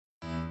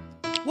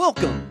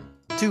Welcome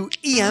to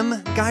EM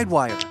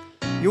Guidewire,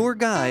 your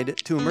guide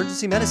to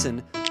emergency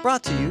medicine,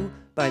 brought to you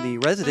by the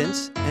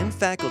residents and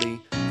faculty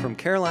from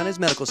Carolinas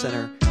Medical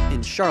Center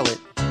in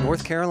Charlotte,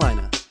 North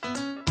Carolina.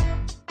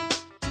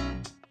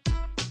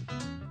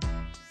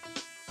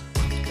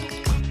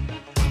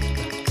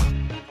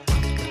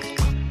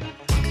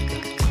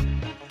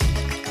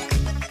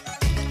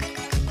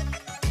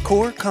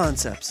 Core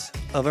concepts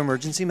of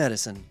emergency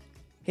medicine.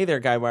 Hey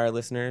there, Guidewire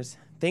listeners.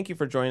 Thank you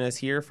for joining us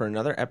here for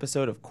another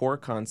episode of Core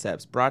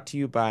Concepts brought to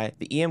you by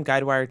the EM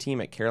Guidewire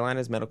team at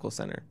Carolinas Medical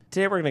Center.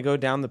 Today we're going to go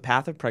down the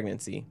path of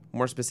pregnancy,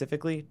 more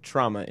specifically,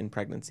 trauma in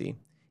pregnancy.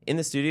 In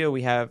the studio,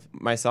 we have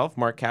myself,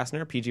 Mark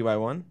Kastner,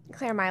 PGY1.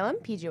 Claire Milam,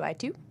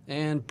 PGY2.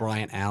 And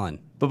Bryant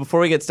Allen. But before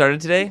we get started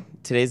today,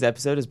 today's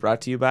episode is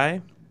brought to you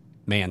by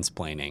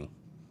Mansplaining.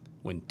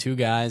 When two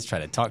guys try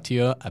to talk to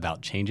you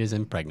about changes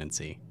in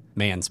pregnancy.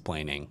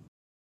 Mansplaining.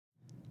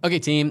 Okay,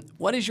 team,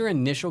 what is your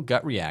initial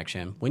gut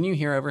reaction when you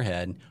hear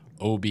overhead,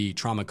 OB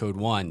trauma code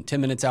 1,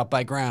 10 minutes out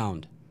by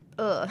ground?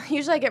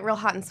 Usually I get real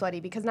hot and sweaty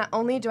because not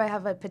only do I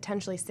have a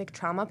potentially sick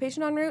trauma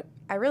patient en route,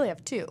 I really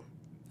have two.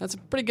 That's a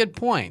pretty good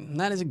point, and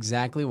that is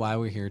exactly why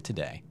we're here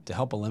today, to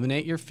help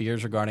eliminate your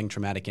fears regarding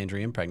traumatic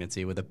injury in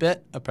pregnancy with a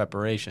bit of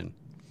preparation.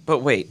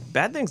 But wait,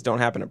 bad things don't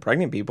happen to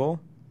pregnant people.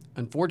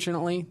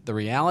 Unfortunately, the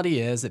reality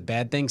is that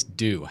bad things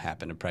do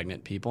happen to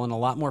pregnant people and a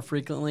lot more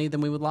frequently than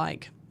we would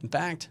like. In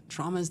fact,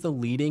 trauma is the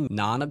leading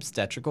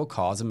non-obstetrical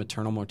cause of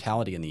maternal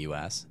mortality in the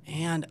U.S.,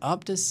 and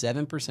up to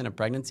 7% of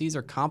pregnancies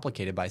are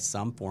complicated by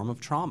some form of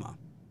trauma.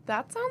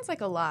 That sounds like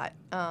a lot.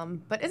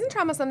 But isn't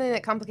trauma something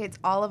that complicates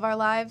all of our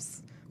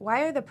lives?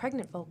 Why are the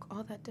pregnant folk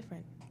all that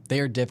different? They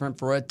are different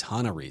for a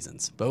ton of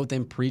reasons, both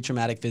in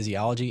pre-traumatic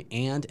physiology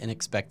and in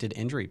expected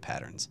injury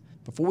patterns.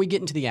 Before we get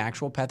into the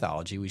actual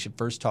pathology, we should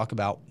first talk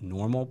about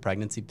normal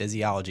pregnancy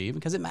physiology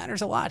because it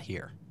matters a lot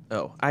here.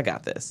 Oh, I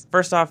got this.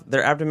 First off,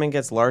 their abdomen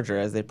gets larger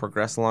as they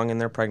progress along in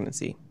their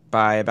pregnancy.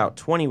 By about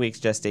 20 weeks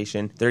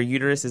gestation, their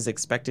uterus is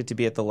expected to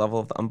be at the level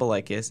of the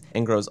umbilicus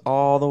and grows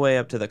all the way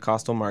up to the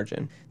costal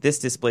margin. This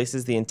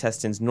displaces the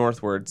intestines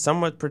northward,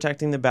 somewhat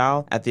protecting the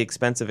bowel at the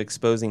expense of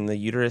exposing the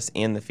uterus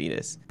and the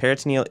fetus.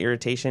 Peritoneal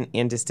irritation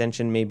and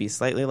distension may be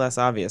slightly less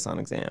obvious on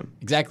exam.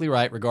 Exactly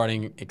right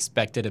regarding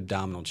expected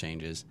abdominal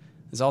changes.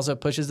 This also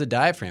pushes the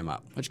diaphragm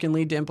up, which can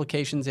lead to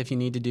implications if you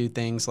need to do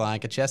things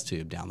like a chest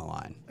tube down the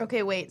line.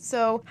 Okay, wait,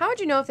 so how would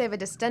you know if they have a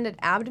distended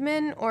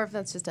abdomen or if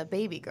that's just a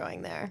baby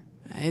growing there?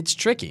 It's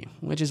tricky,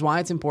 which is why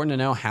it's important to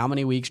know how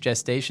many weeks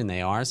gestation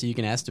they are so you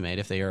can estimate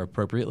if they are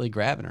appropriately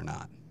gravid or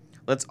not.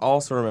 Let's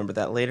also remember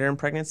that later in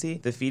pregnancy,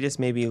 the fetus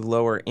may be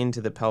lower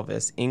into the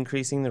pelvis,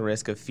 increasing the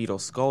risk of fetal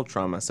skull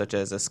trauma, such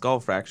as a skull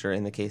fracture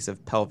in the case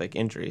of pelvic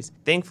injuries.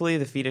 Thankfully,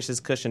 the fetus is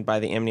cushioned by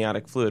the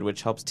amniotic fluid,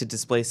 which helps to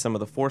displace some of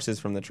the forces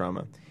from the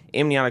trauma.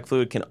 Amniotic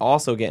fluid can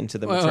also get into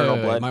the maternal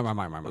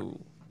blood.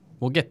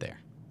 We'll get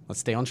there. Let's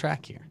stay on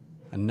track here.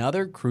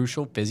 Another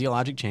crucial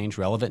physiologic change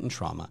relevant in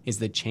trauma is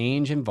the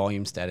change in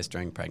volume status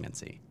during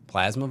pregnancy.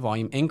 Plasma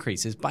volume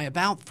increases by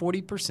about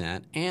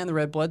 40%, and the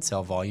red blood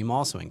cell volume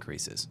also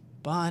increases,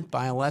 but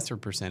by a lesser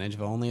percentage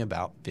of only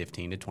about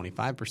 15 to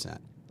 25%.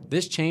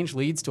 This change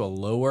leads to a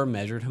lower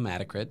measured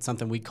hematocrit,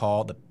 something we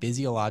call the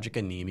physiologic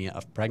anemia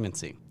of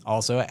pregnancy.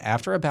 Also,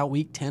 after about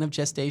week 10 of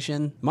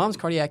gestation, mom's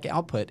cardiac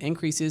output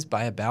increases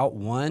by about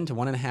 1 to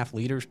 1.5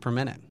 liters per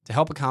minute to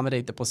help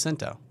accommodate the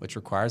placenta, which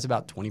requires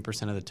about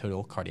 20% of the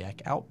total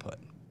cardiac output.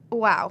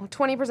 Wow,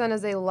 20%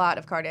 is a lot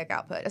of cardiac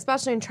output,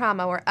 especially in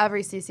trauma where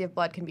every cc of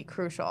blood can be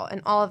crucial,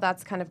 and all of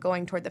that's kind of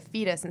going toward the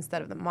fetus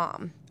instead of the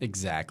mom.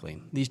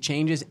 Exactly. These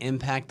changes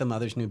impact the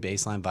mother's new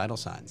baseline vital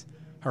signs.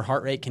 Her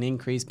heart rate can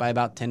increase by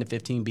about 10 to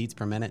 15 beats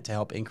per minute to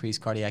help increase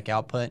cardiac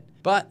output,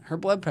 but her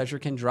blood pressure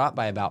can drop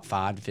by about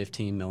 5 to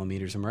 15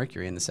 millimeters of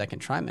mercury in the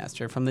second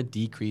trimester from the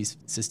decreased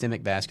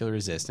systemic vascular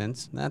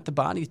resistance that the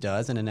body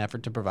does in an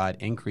effort to provide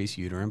increased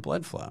uterine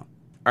blood flow.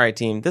 All right,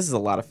 team, this is a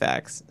lot of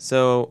facts.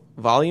 So,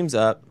 volume's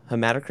up,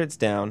 hematocrit's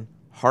down,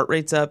 heart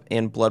rate's up,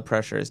 and blood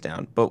pressure is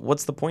down. But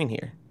what's the point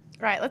here?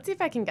 Right, let's see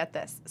if I can get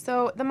this.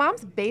 So the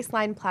mom's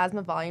baseline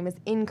plasma volume is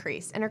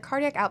increased and her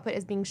cardiac output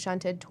is being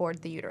shunted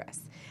toward the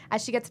uterus.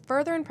 As she gets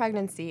further in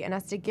pregnancy and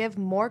has to give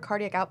more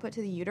cardiac output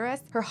to the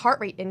uterus, her heart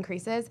rate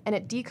increases and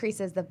it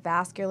decreases the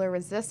vascular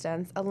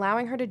resistance,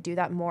 allowing her to do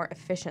that more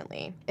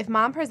efficiently. If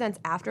mom presents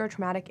after a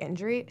traumatic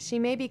injury, she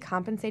may be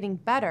compensating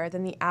better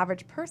than the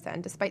average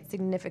person despite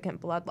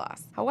significant blood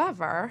loss.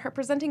 However, her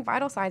presenting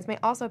vital signs may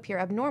also appear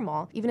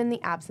abnormal, even in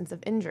the absence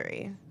of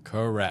injury.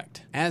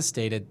 Correct. As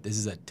stated, this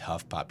is a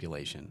tough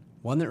population,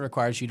 one that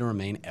requires you to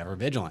remain ever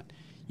vigilant.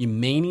 You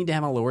may need to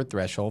have a lower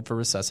threshold for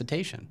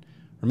resuscitation.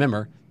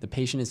 Remember, the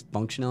patient is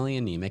functionally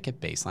anemic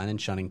at baseline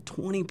and shunting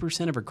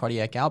 20% of her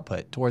cardiac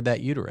output toward that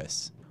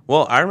uterus.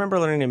 Well, I remember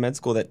learning in med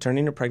school that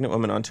turning a pregnant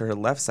woman onto her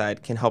left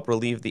side can help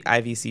relieve the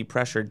IVC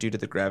pressure due to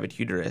the gravid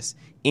uterus,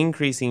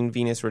 increasing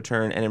venous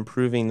return and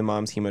improving the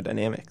mom's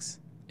hemodynamics.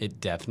 It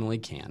definitely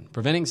can,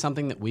 preventing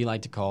something that we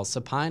like to call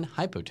supine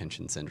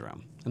hypotension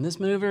syndrome. And this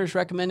maneuver is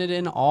recommended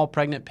in all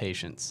pregnant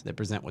patients that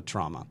present with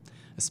trauma,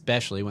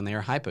 especially when they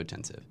are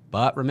hypotensive.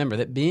 But remember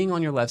that being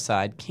on your left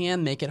side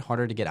can make it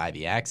harder to get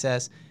IV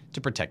access,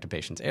 to protect a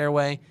patient's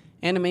airway,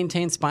 and to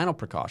maintain spinal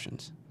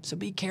precautions. So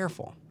be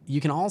careful.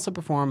 You can also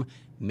perform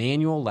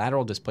manual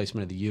lateral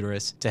displacement of the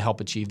uterus to help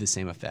achieve the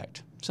same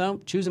effect. So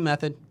choose a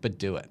method, but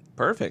do it.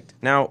 Perfect.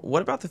 Now,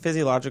 what about the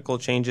physiological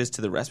changes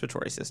to the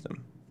respiratory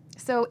system?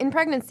 So, in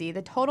pregnancy,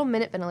 the total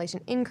minute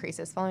ventilation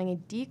increases following a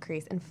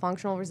decrease in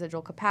functional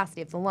residual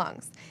capacity of the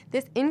lungs.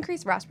 This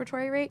increased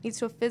respiratory rate leads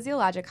to a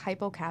physiologic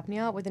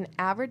hypocapnia with an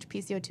average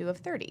PCO2 of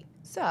 30.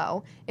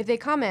 So, if they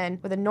come in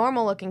with a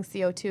normal-looking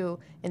CO2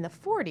 in the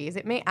 40s,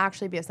 it may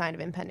actually be a sign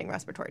of impending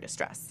respiratory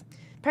distress.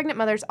 Pregnant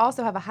mothers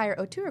also have a higher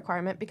O2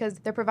 requirement because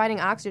they're providing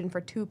oxygen for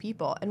 2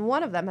 people, and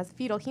one of them has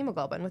fetal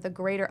hemoglobin with a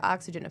greater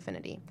oxygen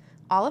affinity.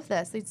 All of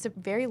this leads to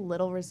very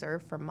little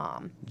reserve for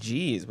mom.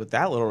 Geez, with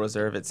that little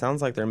reserve, it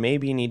sounds like there may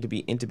be a need to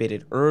be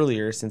intubated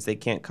earlier since they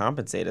can't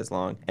compensate as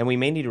long, and we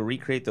may need to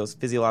recreate those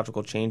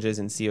physiological changes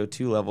in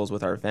CO2 levels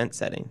with our vent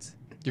settings.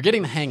 You're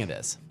getting the hang of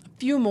this.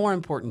 A few more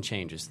important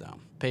changes, though.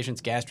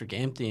 Patient's gastric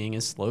emptying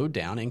is slowed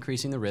down,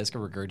 increasing the risk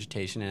of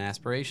regurgitation and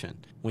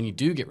aspiration. When you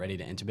do get ready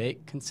to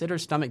intubate, consider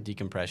stomach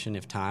decompression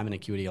if time and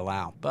acuity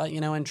allow. But,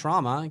 in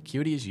trauma,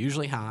 acuity is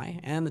usually high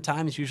and the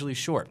time is usually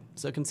short,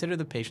 so consider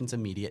the patient's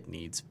immediate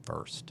needs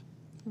first.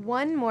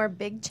 One more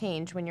big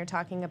change when you're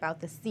talking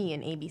about the C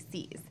in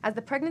ABCs. As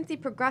the pregnancy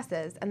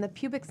progresses and the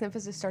pubic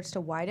symphysis starts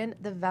to widen,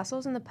 the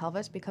vessels in the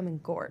pelvis become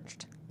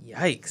engorged.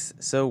 Yikes.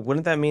 So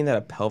wouldn't that mean that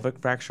a pelvic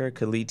fracture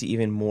could lead to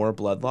even more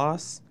blood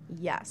loss?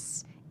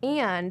 Yes.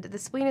 And the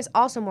spleen is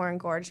also more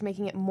engorged,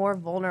 making it more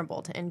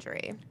vulnerable to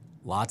injury.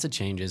 Lots of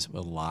changes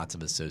with lots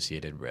of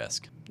associated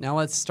risk. Now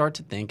let's start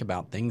to think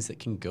about things that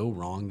can go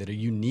wrong that are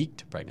unique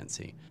to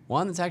pregnancy.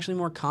 One that's actually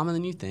more common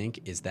than you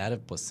think is that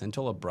of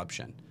placental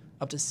abruption.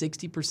 Up to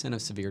 60%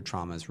 of severe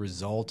traumas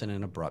result in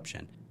an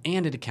abruption,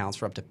 and it accounts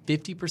for up to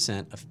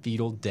 50% of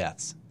fetal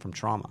deaths from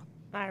trauma.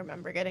 I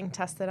remember getting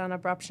tested on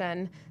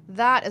abruption.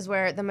 That is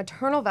where the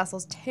maternal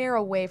vessels tear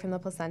away from the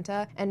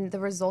placenta and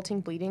the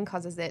resulting bleeding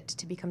causes it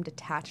to become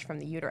detached from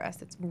the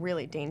uterus. It's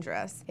really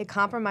dangerous. It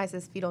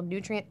compromises fetal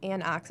nutrient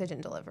and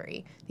oxygen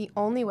delivery. The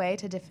only way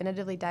to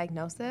definitively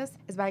diagnose this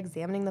is by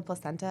examining the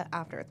placenta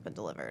after it's been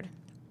delivered.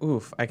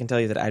 Oof, I can tell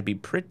you that I'd be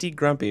pretty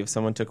grumpy if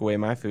someone took away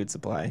my food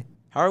supply.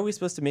 How are we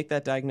supposed to make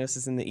that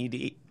diagnosis in the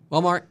ED?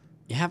 Well, Mark,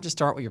 you have to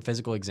start with your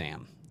physical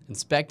exam.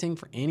 Inspecting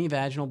for any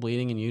vaginal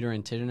bleeding and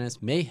uterine tenderness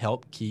may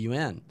help key you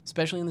in,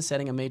 especially in the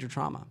setting of major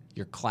trauma.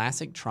 Your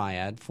classic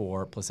triad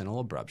for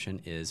placental abruption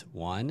is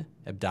 1.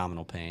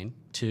 Abdominal pain,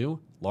 2.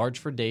 Large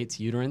for dates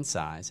uterine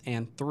size,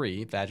 and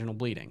 3. Vaginal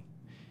bleeding.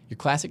 Your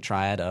classic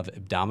triad of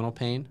abdominal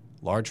pain,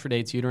 large for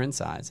dates uterine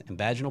size, and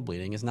vaginal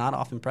bleeding is not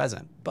often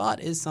present, but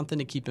is something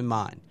to keep in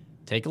mind.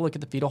 Take a look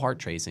at the fetal heart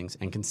tracings,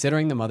 and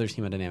considering the mother's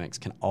hemodynamics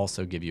can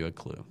also give you a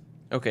clue.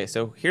 Okay,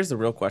 so here's the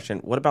real question.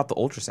 What about the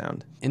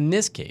ultrasound? In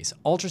this case,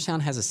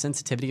 ultrasound has a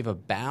sensitivity of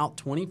about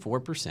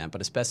 24%,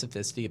 but a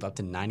specificity of up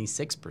to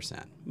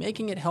 96%,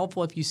 making it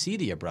helpful if you see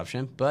the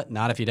abruption, but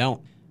not if you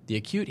don't. The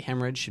acute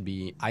hemorrhage should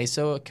be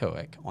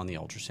isoechoic on the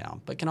ultrasound,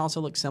 but can also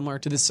look similar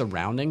to the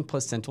surrounding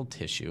placental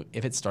tissue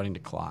if it's starting to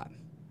clot.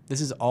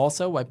 This is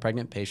also why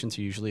pregnant patients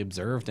are usually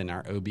observed in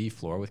our OB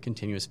floor with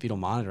continuous fetal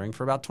monitoring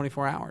for about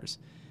 24 hours.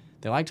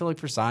 They like to look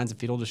for signs of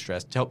fetal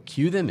distress to help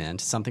cue them in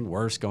to something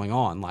worse going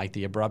on, like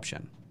the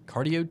abruption.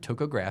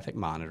 Cardiotocographic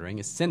monitoring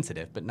is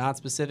sensitive but not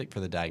specific for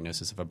the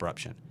diagnosis of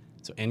abruption.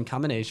 So in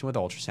combination with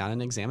ultrasound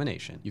and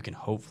examination, you can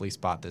hopefully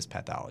spot this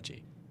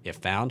pathology. If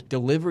found,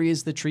 delivery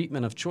is the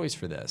treatment of choice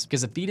for this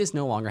because the fetus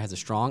no longer has a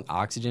strong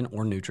oxygen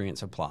or nutrient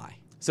supply.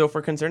 So if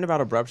we're concerned about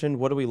abruption,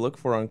 what do we look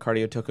for on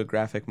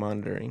cardiotocographic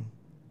monitoring?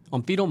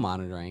 On fetal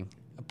monitoring,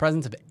 a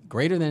presence of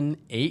greater than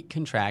 8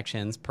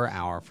 contractions per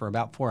hour for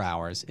about 4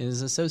 hours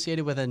is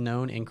associated with a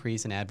known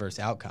increase in adverse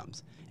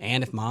outcomes.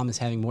 And if mom is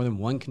having more than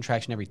 1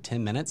 contraction every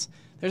 10 minutes,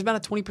 there's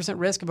about a 20%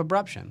 risk of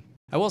abruption.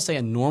 I will say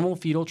a normal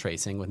fetal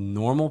tracing with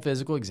normal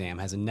physical exam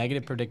has a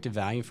negative predictive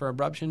value for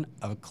abruption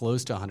of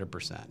close to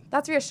 100%.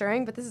 That's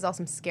reassuring, but this is all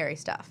some scary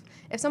stuff.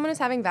 If someone is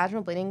having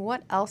vaginal bleeding,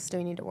 what else do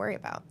we need to worry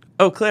about?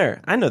 Oh,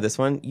 Claire, I know this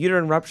one.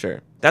 Uterine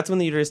rupture. That's when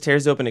the uterus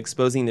tears open,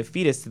 exposing the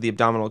fetus to the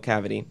abdominal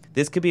cavity.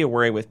 This could be a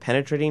worry with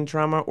penetrating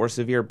trauma or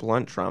severe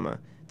blunt trauma.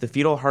 The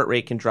fetal heart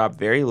rate can drop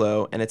very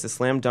low, and it's a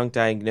slam dunk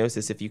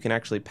diagnosis if you can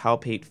actually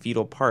palpate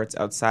fetal parts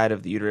outside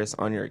of the uterus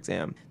on your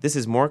exam. This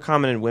is more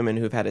common in women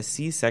who've had a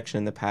C-section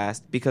in the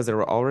past because there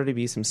will already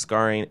be some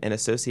scarring and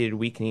associated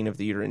weakening of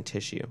the uterine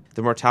tissue.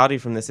 The mortality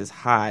from this is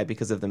high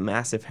because of the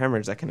massive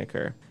hemorrhage that can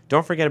occur.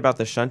 Don't forget about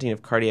the shunting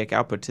of cardiac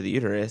output to the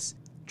uterus.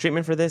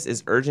 Treatment for this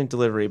is urgent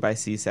delivery by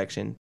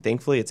C-section.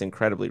 Thankfully, it's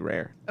incredibly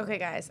rare. Okay,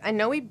 guys, I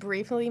know we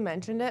briefly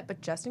mentioned it,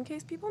 but just in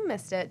case people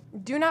missed it,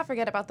 do not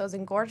forget about those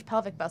engorged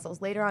pelvic vessels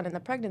later on in the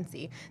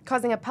pregnancy,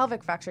 causing a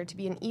pelvic fracture to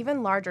be an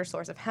even larger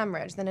source of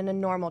hemorrhage than in a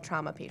normal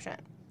trauma patient.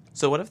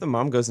 So what if the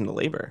mom goes into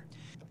labor?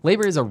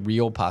 Labor is a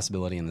real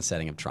possibility in the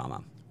setting of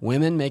trauma.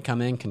 Women may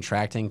come in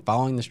contracting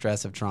following the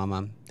stress of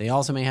trauma. They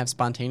also may have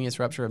spontaneous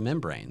rupture of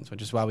membranes,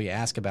 which is why we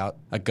ask about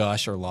a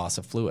gush or loss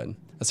of fluid.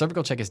 A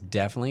cervical check is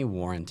definitely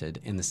warranted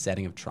in the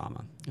setting of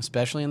trauma,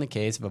 especially in the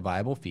case of a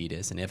viable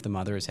fetus and if the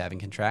mother is having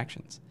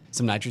contractions.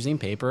 Some nitrazine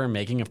paper and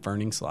making a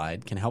Ferning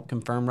slide can help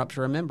confirm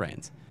rupture of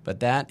membranes,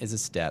 but that is a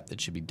step that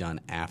should be done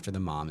after the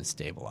mom is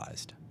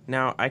stabilized.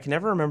 Now, I can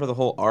never remember the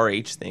whole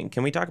RH thing.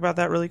 Can we talk about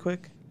that really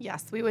quick?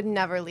 Yes, we would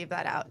never leave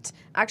that out.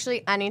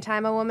 Actually,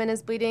 anytime a woman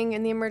is bleeding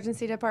in the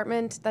emergency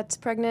department that's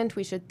pregnant,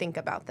 we should think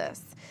about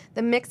this.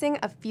 The mixing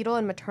of fetal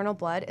and maternal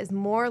blood is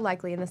more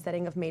likely in the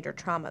setting of major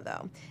trauma,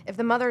 though. If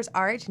the mother is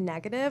Rh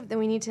negative, then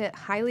we need to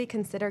highly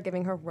consider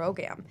giving her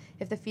RhoGAM.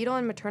 If the fetal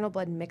and maternal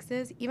blood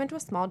mixes, even to a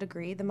small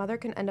degree, the mother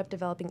can end up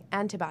developing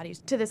antibodies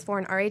to this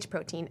foreign Rh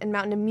protein and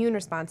mount an immune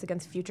response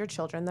against future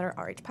children that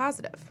are Rh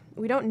positive.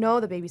 We don't know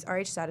the baby's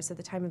Rh status at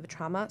the time of the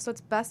trauma, so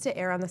it's best to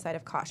err on the side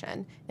of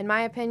caution. In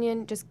my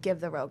opinion, just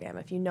give the RhoGAM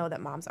if you know that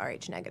mom's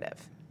Rh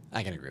negative.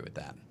 I can agree with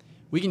that.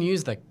 We can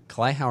use the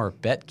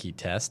Kleihauer-Betke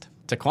test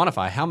to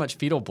quantify how much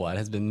fetal blood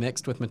has been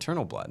mixed with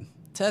maternal blood.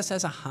 The test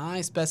has a high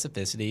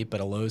specificity but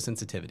a low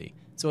sensitivity,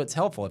 so it's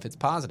helpful if it's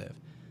positive.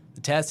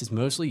 The test is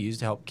mostly used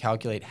to help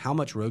calculate how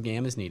much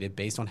RhoGAM is needed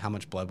based on how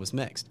much blood was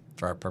mixed.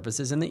 For our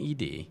purposes in the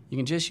ED, you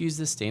can just use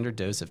the standard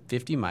dose of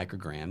 50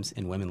 micrograms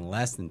in women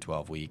less than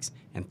 12 weeks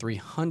and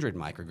 300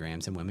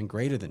 micrograms in women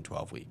greater than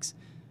 12 weeks.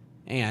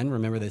 And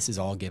remember, this is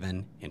all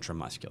given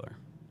intramuscular.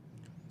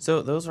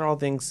 So those are all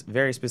things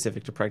very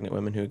specific to pregnant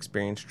women who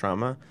experience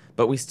trauma,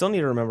 but we still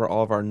need to remember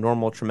all of our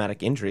normal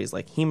traumatic injuries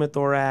like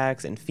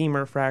hemothorax and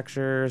femur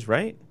fractures,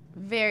 right?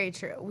 Very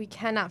true. We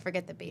cannot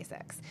forget the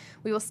basics.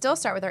 We will still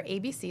start with our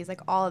ABCs like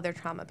all other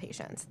trauma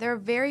patients. There are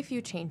very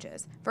few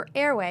changes. For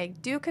airway,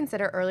 do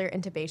consider earlier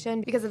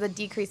intubation because of the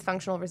decreased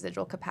functional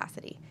residual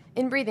capacity.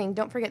 In breathing,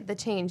 don't forget the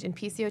change in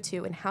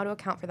PCO2 and how to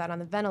account for that on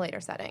the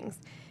ventilator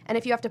settings. And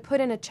if you have to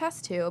put in a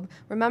chest tube,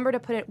 remember to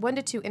put it 1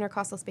 to 2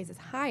 intercostal spaces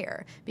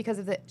higher because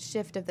of the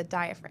shift of the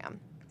diaphragm.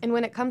 And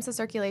when it comes to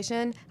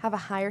circulation, have a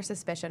higher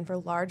suspicion for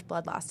large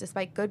blood loss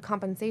despite good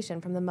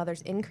compensation from the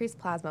mother's increased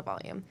plasma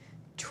volume.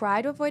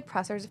 Try to avoid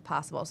pressors if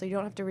possible so you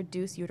don't have to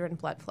reduce uterine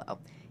blood flow.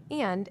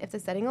 And if the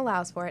setting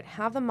allows for it,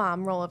 have the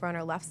mom roll over on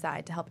her left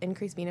side to help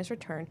increase venous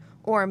return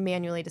or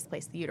manually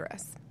displace the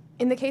uterus.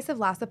 In the case of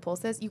loss of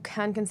pulses, you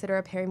can consider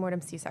a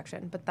perimortem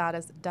C-section, but that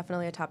is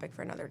definitely a topic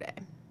for another day.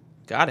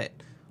 Got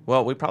it.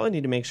 Well, we probably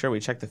need to make sure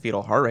we check the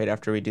fetal heart rate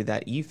after we do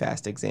that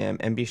EFAST exam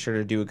and be sure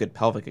to do a good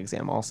pelvic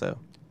exam also.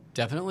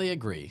 Definitely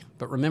agree,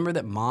 but remember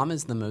that mom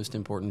is the most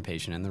important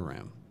patient in the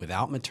room.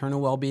 Without maternal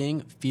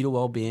well-being, fetal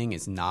well-being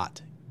is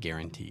not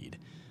guaranteed.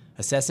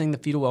 Assessing the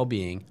fetal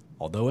well-being,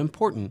 although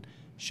important,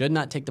 should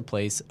not take the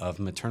place of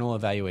maternal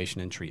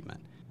evaluation and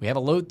treatment. We have a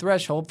low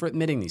threshold for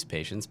admitting these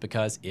patients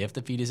because if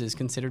the fetus is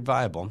considered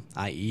viable,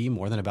 i.e.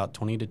 more than about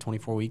 20 to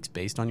 24 weeks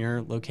based on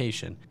your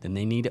location, then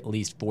they need at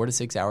least 4 to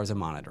 6 hours of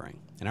monitoring.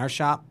 In our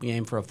shop, we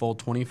aim for a full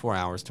 24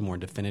 hours to more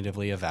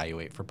definitively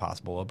evaluate for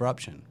possible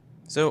abruption.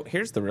 So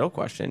here's the real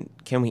question.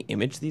 Can we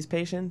image these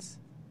patients?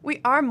 We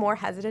are more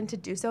hesitant to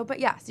do so, but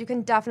yes, you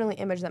can definitely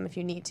image them if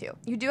you need to.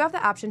 You do have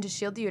the option to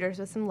shield the uterus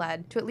with some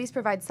lead to at least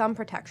provide some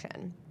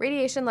protection.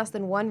 Radiation less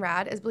than 1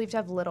 rad is believed to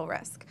have little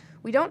risk.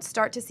 We don't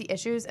start to see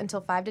issues until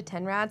 5 to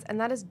 10 rads, and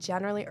that is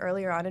generally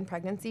earlier on in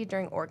pregnancy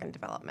during organ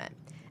development.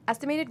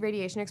 Estimated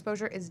radiation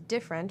exposure is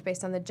different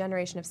based on the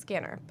generation of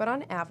scanner, but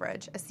on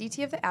average, a CT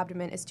of the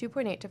abdomen is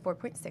 2.8 to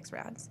 4.6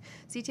 rads.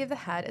 CT of the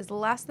head is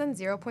less than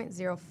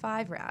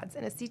 0.05 rads,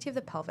 and a CT of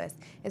the pelvis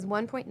is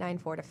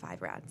 1.94 to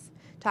 5 rads.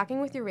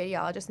 Talking with your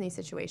radiologist in these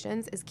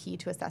situations is key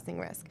to assessing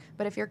risk,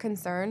 but if you're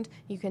concerned,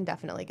 you can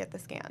definitely get the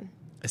scan.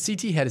 A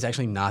CT head is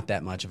actually not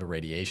that much of a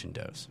radiation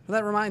dose. Well,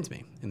 that reminds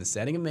me, in the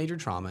setting of major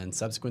trauma and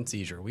subsequent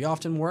seizure, we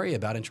often worry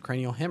about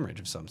intracranial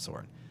hemorrhage of some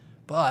sort.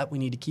 But we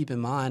need to keep in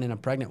mind in a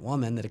pregnant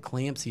woman that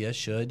eclampsia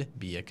should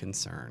be a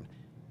concern.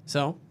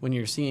 So, when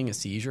you're seeing a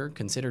seizure,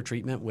 consider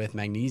treatment with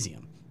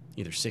magnesium,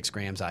 either 6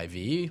 grams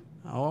IV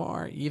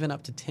or even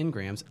up to 10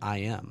 grams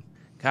IM.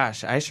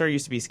 Gosh, I sure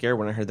used to be scared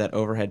when I heard that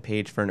overhead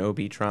page for an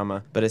OB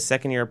trauma, but as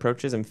second year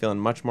approaches, I'm feeling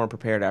much more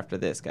prepared after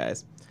this,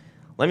 guys.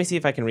 Let me see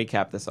if I can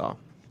recap this all.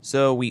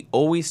 So we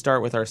always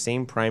start with our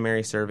same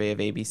primary survey of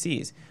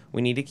ABCs.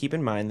 We need to keep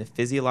in mind the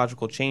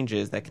physiological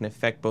changes that can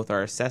affect both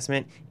our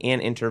assessment and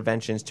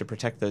interventions to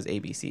protect those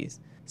ABCs.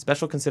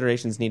 Special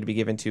considerations need to be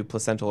given to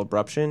placental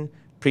abruption,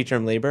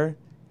 preterm labor,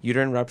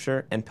 uterine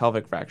rupture, and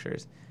pelvic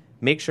fractures.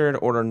 Make sure to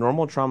order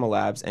normal trauma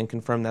labs and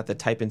confirm that the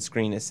type and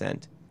screen is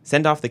sent.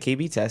 Send off the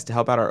KB test to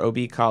help out our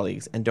OB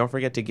colleagues, and don't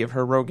forget to give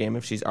her RhoGAM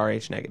if she's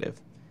Rh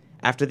negative.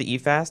 After the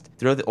EFAST,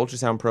 throw the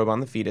ultrasound probe on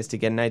the fetus to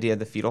get an idea of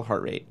the fetal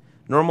heart rate.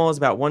 Normal is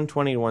about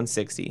 120 to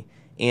 160,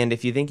 and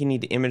if you think you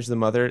need to image the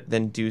mother,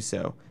 then do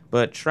so,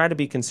 but try to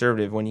be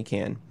conservative when you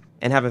can,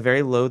 and have a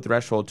very low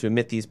threshold to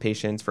admit these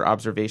patients for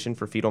observation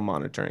for fetal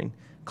monitoring.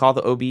 Call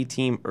the OB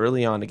team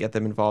early on to get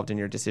them involved in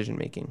your decision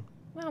making.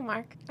 Wow,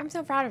 Mark, I'm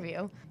so proud of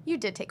you. You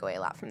did take away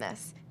a lot from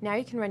this. Now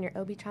you can run your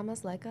OB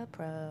traumas like a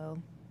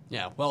pro.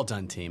 Yeah, well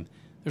done, team.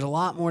 There's a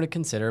lot more to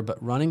consider,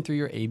 but running through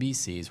your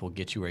ABCs will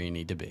get you where you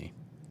need to be.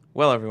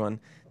 Well, everyone,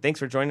 thanks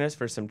for joining us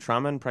for some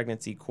trauma and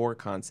pregnancy core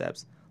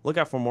concepts. Look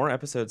out for more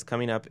episodes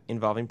coming up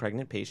involving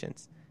pregnant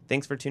patients.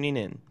 Thanks for tuning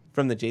in.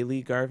 From the J.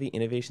 Lee Garvey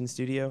Innovation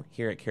Studio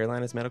here at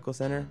Carolinas Medical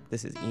Center,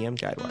 this is EM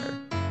Guidewire.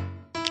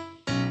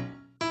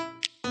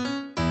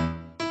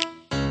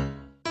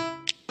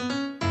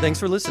 Thanks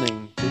for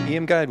listening to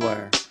EM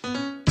Guidewire.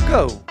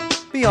 Go!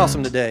 Be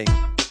awesome today.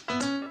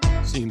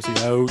 CMC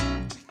out.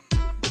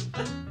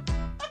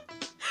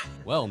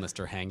 Well,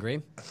 Mr.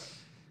 Hangry.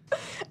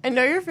 I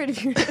know you're afraid of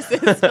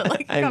uteruses, but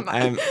like, come on.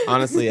 I'm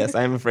honestly, yes,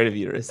 I'm afraid of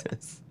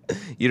uteruses.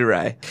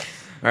 Uteri.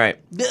 All right.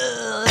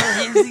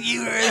 Uteruses.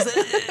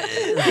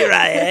 Here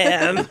I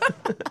am.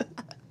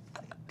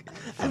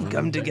 I've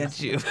come to get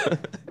you.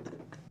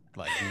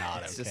 Like,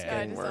 not It's okay. just I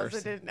getting just worse.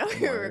 also didn't know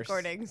you were Worse.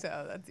 recording,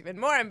 so that's even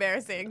more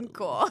embarrassing.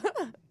 Cool.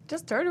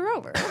 Just turn her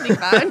over. It'll be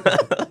fine.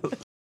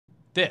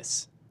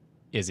 This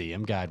is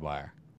EM Guidewire.